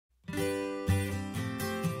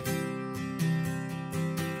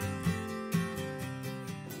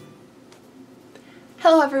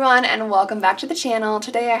Hello everyone and welcome back to the channel.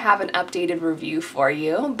 Today I have an updated review for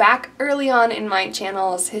you. Back early on in my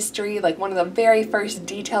channel's history, like one of the very first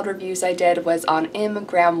detailed reviews I did was on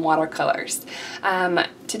MGraham Watercolors.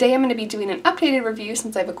 Today I'm going to be doing an updated review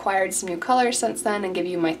since I've acquired some new colors since then and give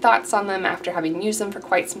you my thoughts on them after having used them for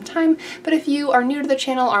quite some time. But if you are new to the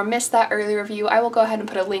channel or missed that early review, I will go ahead and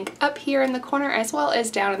put a link up here in the corner as well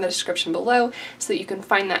as down in the description below so that you can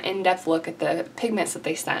find that in-depth look at the pigments that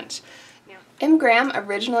they sent. MGraham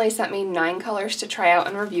originally sent me 9 colors to try out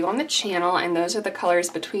and review on the channel, and those are the colors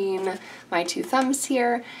between my two thumbs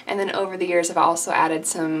here, and then over the years I've also added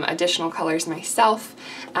some additional colors myself.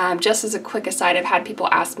 Just as a quick aside, I've had people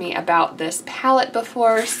ask me about this palette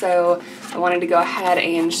before, so I wanted to go ahead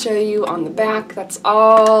and show you on the back. That's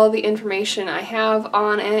all the information I have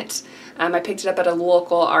on it. I picked it up at a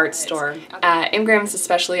local art store. MGrahams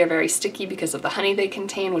especially are very sticky because of the honey they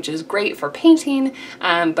contain, which is great for painting,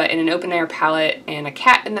 but in an open air palette and a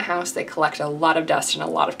cat in the house, they collect a lot of dust and a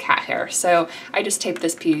lot of cat hair. So I just tape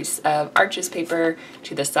this piece of Arches paper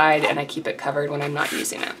to the side and I keep it covered when I'm not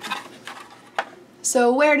using it.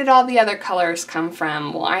 So where did all the other colors come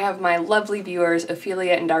from? Well, I have my lovely viewers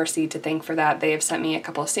Ophelia and Darcy to thank for that. They have sent me a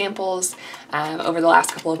couple of samples over the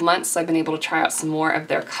last couple of months, so I've been able to try out some more of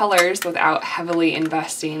their colors without heavily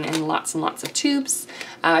investing in lots and lots of tubes.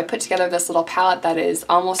 I put together this little palette that is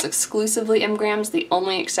almost exclusively MGrahams. The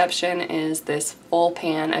only exception is this full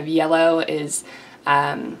pan of yellow is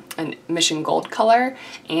a Mission Gold color,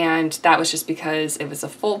 and that was just because it was a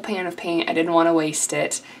full pan of paint. I didn't want to waste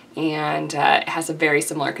it, and it has a very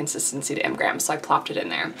similar consistency to MGraham, so I plopped it in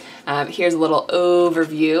there. Here's a little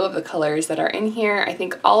overview of the colors that are in here. I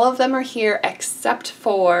think all of them are here except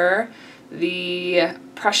for the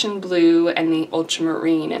Prussian Blue and the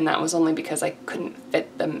Ultramarine, and that was only because I couldn't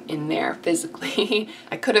fit them in there physically.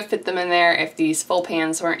 I could have fit them in there if these full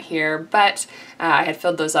pans weren't here, but I had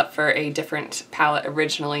filled those up for a different palette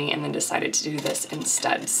originally and then decided to do this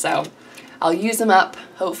instead. So I'll use them up,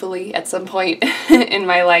 hopefully, at some point in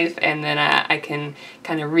my life, and then I can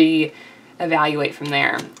kind of re-evaluate from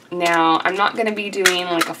there. Now, I'm not going to be doing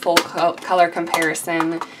like a full color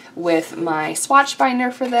comparison with my swatch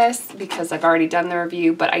binder for this because I've already done the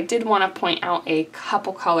review, but I did want to point out a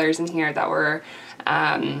couple colors in here that were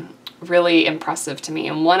really impressive to me,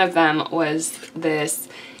 and one of them was this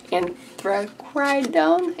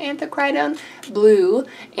Anthraquinone blue,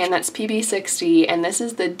 and that's PB60, and this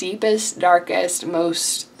is the deepest, darkest,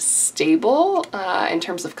 most stable in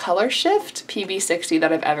terms of color shift PB60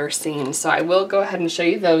 that I've ever seen. So I will go ahead and show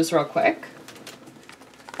you those real quick.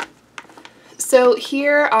 So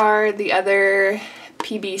here are the other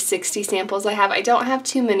PB60 samples I have. I don't have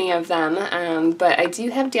too many of them, but I do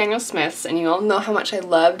have Daniel Smith's, and you all know how much I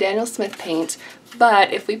love Daniel Smith paint.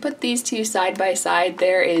 But if we put these two side by side,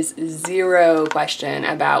 there is zero question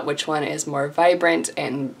about which one is more vibrant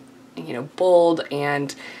and, you know, bold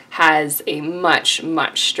and has a much,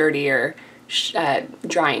 much sturdier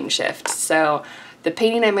drying shift. So the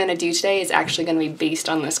painting I'm going to do today is actually going to be based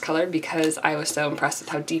on this color because I was so impressed with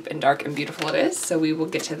how deep and dark and beautiful it is. So we will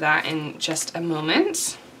get to that in just a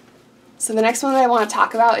moment. So the next one that I want to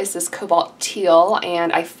talk about is this Cobalt Teal,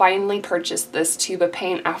 and I finally purchased this tube of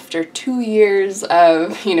paint after 2 years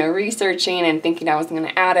of, you know, researching and thinking I wasn't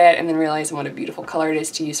going to add it, and then realizing what a beautiful color it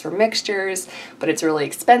is to use for mixtures, but it's really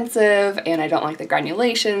expensive and I don't like the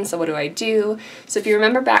granulation, so what do? So if you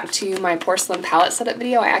remember back to my porcelain palette setup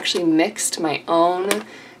video, I actually mixed my own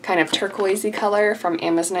kind of turquoisey color from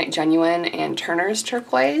Amazonite Genuine and Turner's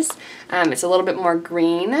Turquoise. It's a little bit more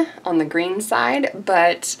green on the green side,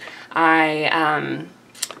 but I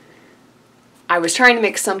was trying to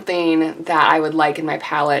mix something that I would like in my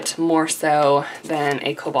palette more so than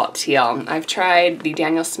a Cobalt Teal. I've tried the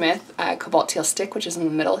Daniel Smith Cobalt Teal stick, which is in the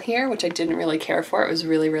middle here, which I didn't really care for. It was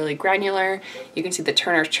really, really granular. You can see the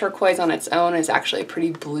Turner's Turquoise on its own is actually a pretty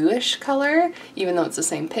bluish color, even though it's the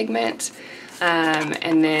same pigment.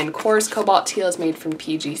 And then Core's Cobalt Teal is made from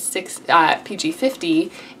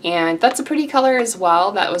PG50, and that's a pretty color as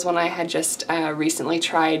well. That was one I had just recently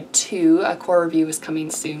tried too. A Core review is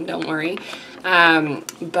coming soon, don't worry.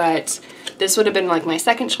 But this would have been like my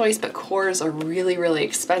second choice, but Cores are really, really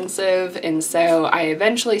expensive, and so I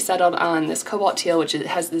eventually settled on this Cobalt Teal, which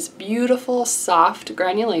has this beautiful soft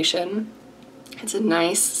granulation. It's a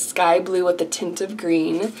nice sky blue with a tint of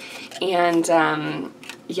green, and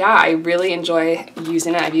yeah, I really enjoy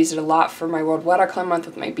using it. I've used it a lot for my World Watercolor Month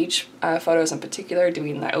with my beach photos in particular,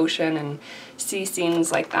 doing the ocean and sea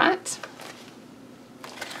scenes like that.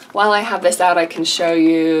 While I have this out, I can show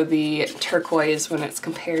you the turquoise when it's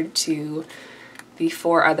compared to the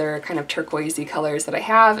 4 other kind of turquoisey colors that I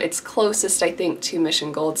have. It's closest, I think, to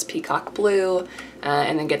Mission Gold's Peacock Blue,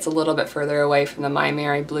 and then gets a little bit further away from the My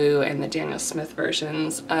Mary Blue and the Daniel Smith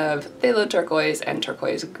versions of Phthalo Turquoise and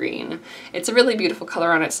Turquoise Green. It's a really beautiful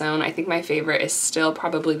color on its own. I think my favorite is still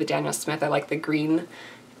probably the Daniel Smith. I like the green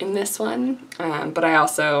in this one, but I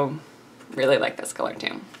also really like this color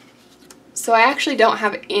too. So I actually don't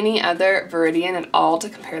have any other Viridian at all to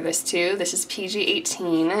compare this to. This is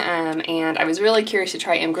PG-18, and I was really curious to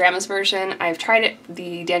try MGraham's version. I've tried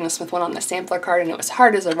the Daniel Smith one on the sampler card, and it was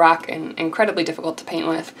hard as a rock and incredibly difficult to paint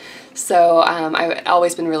with. So I've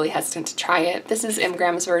always been really hesitant to try it. This is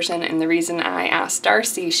MGraham's version, and the reason I asked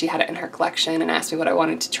Darcy, she had it in her collection and asked me what I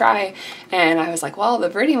wanted to try, and I was like, well, the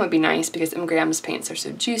Viridian would be nice because MGraham's paints are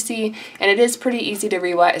so juicy, and it is pretty easy to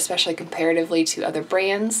re-wet, especially comparatively to other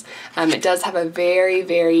brands. It does have a very,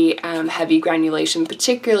 very heavy granulation,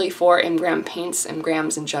 particularly for MGraham paints.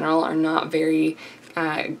 MGrahams in general are not very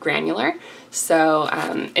granular. So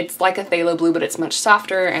it's like a phthalo blue, but it's much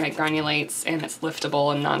softer and it granulates and it's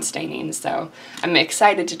liftable and non-staining. So I'm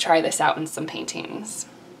excited to try this out in some paintings.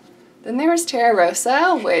 Then there was Terra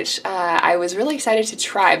Rosa, which I was really excited to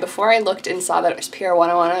try. Before I looked and saw that it was PR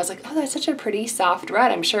 101, I was like, oh, that's such a pretty soft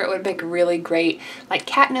red. I'm sure it would make really great, like,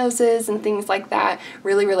 cat noses and things like that.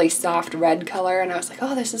 Really, really soft red color. And I was like,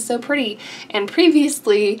 oh, this is so pretty. And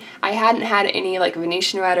previously, I hadn't had any, like,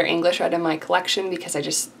 Venetian red or English red in my collection because I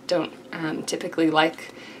just don't typically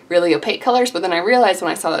like really opaque colors. But then I realized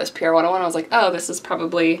when I saw that it was PR 101, I was like, oh, this is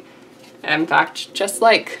probably, in fact, just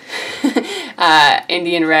like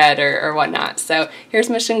Indian Red or whatnot. So here's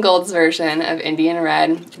Mission Gold's version of Indian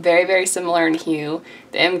Red. Very, very similar in hue.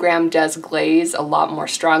 The MGraham does glaze a lot more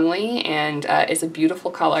strongly and is a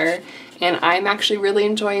beautiful color. And I'm actually really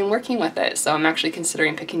enjoying working with it. So I'm actually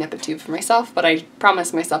considering picking up a tube for myself, but I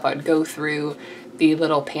promised myself I would go through the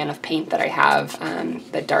little pan of paint that I have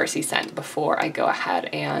that Darcy sent before I go ahead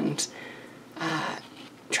and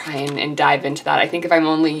try and dive into that. I think if I'm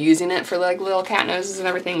only using it for like little cat noses and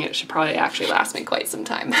everything, it should probably actually last me quite some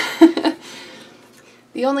time.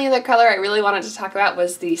 The only other color I really wanted to talk about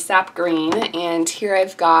was the sap green, and here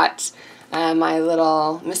I've got my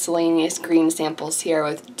little miscellaneous green samples here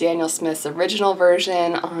with Daniel Smith's original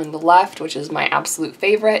version on the left, which is my absolute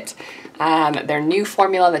favorite. Their new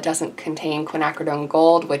formula that doesn't contain quinacridone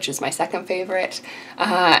gold, which is my second favorite.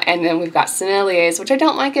 And then we've got Senneliers, which I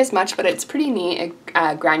don't like as much, but it's pretty neat. It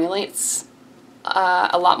granulates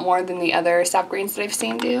a lot more than the other sap greens that I've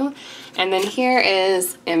seen do. And then here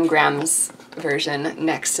is MGraham's version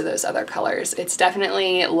next to those other colors. It's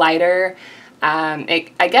definitely lighter.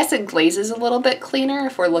 I guess it glazes a little bit cleaner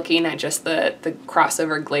if we're looking at just the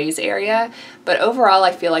crossover glaze area, but overall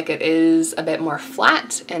I feel like it is a bit more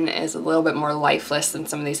flat and is a little bit more lifeless than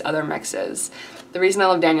some of these other mixes. The reason I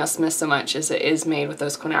love Daniel Smith so much is it is made with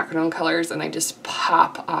those quinacridone colors, and they just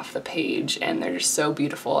pop off the page and they're just so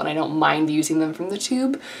beautiful, and I don't mind using them from the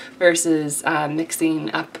tube versus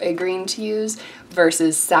mixing up a green to use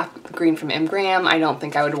versus sap green from MGraham. I don't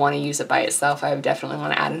think I would want to use it by itself. I would definitely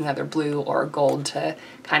want to add another blue or gold to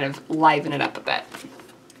kind of liven it up a bit.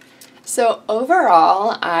 So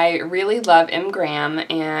overall, I really love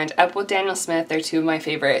MGraham, and up with Daniel Smith, they're two of my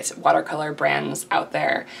favorite watercolor brands out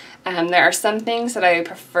there. There are some things that I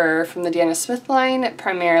prefer from the Daniel Smith line,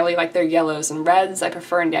 primarily like their yellows and reds I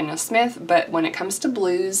prefer in Daniel Smith, but when it comes to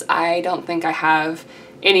blues, I don't think I have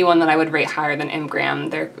anyone that I would rate higher than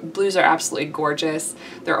MGraham. Their blues are absolutely gorgeous.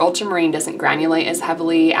 Their ultramarine doesn't granulate as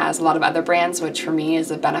heavily as a lot of other brands, which for me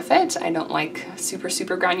is a benefit. I don't like super,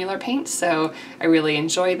 super granular paint, so I really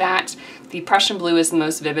enjoy that. The Prussian blue is the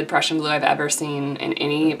most vivid Prussian blue I've ever seen in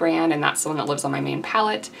any brand, and that's the one that lives on my main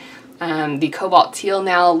palette. The cobalt teal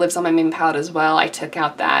now lives on my main palette as well. I took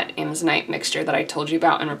out that Amazonite mixture that I told you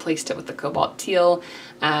about and replaced it with the cobalt teal.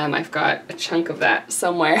 I've got a chunk of that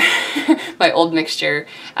somewhere, my old mixture.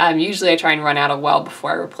 Usually I try and run out a well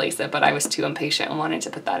before I replace it, but I was too impatient and wanted to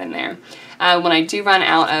put that in there. When I do run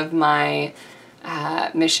out of my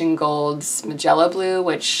Mission Gold's Magella Blue,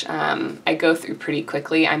 which I go through pretty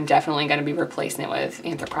quickly, I'm definitely going to be replacing it with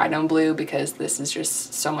Anthraquinone Blue because this is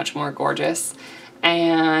just so much more gorgeous.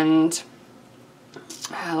 And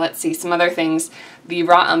let's see, some other things. The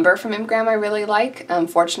raw umber from MGraham I really like.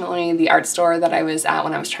 Unfortunately, the art store that I was at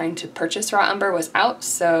when I was trying to purchase raw umber was out,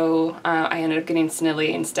 so I ended up getting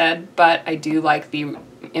Sennelier instead, but I do like the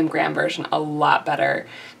MGraham version a lot better.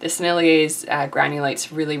 The Sennelier's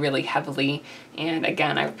granulates really, really heavily, and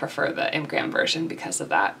again, I prefer the MGraham version because of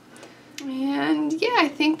that. And yeah, I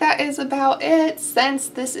think that is about it. Since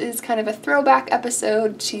this is kind of a throwback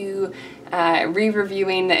episode to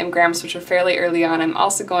re-reviewing the MGrahams, which are fairly early on, I'm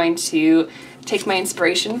also going to take my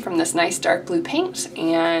inspiration from this nice dark blue paint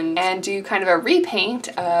and do kind of a repaint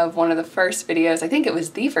of one of the first videos. I think it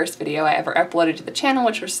was the first video I ever uploaded to the channel,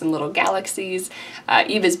 which were some little galaxies.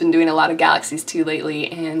 Eva's been doing a lot of galaxies too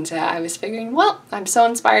lately, and I was figuring, well, I'm so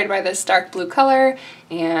inspired by this dark blue color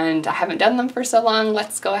and I haven't done them for so long,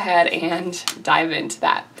 let's go ahead and dive into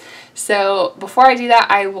that. So before I do that,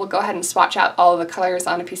 I will go ahead and swatch out all of the colors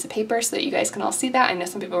on a piece of paper so that you guys can all see that. I know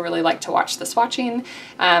some people really like to watch the swatching,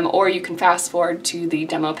 or you can fast forward to the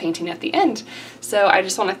demo painting at the end. So I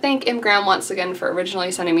just want to thank MGraham once again for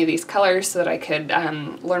originally sending me these colors so that I could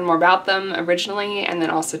learn more about them originally, and then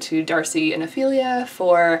also to Darcy and Ophelia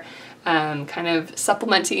for kind of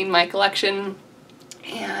supplementing my collection.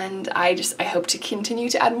 And I hope to continue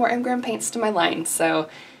to add more MGraham paints to my line. So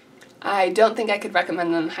I don't think I could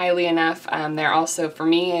recommend them highly enough. They're also, for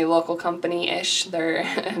me, a local company-ish. They're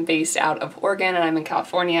based out of Oregon and I'm in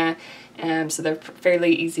California, so they're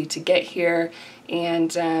fairly easy to get here, and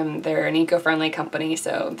they're an eco-friendly company,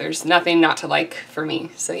 so there's nothing not to like for me.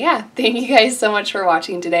 So yeah, thank you guys so much for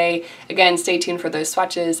watching today. Again, stay tuned for those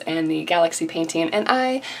swatches and the galaxy painting, and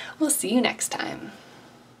I will see you next time.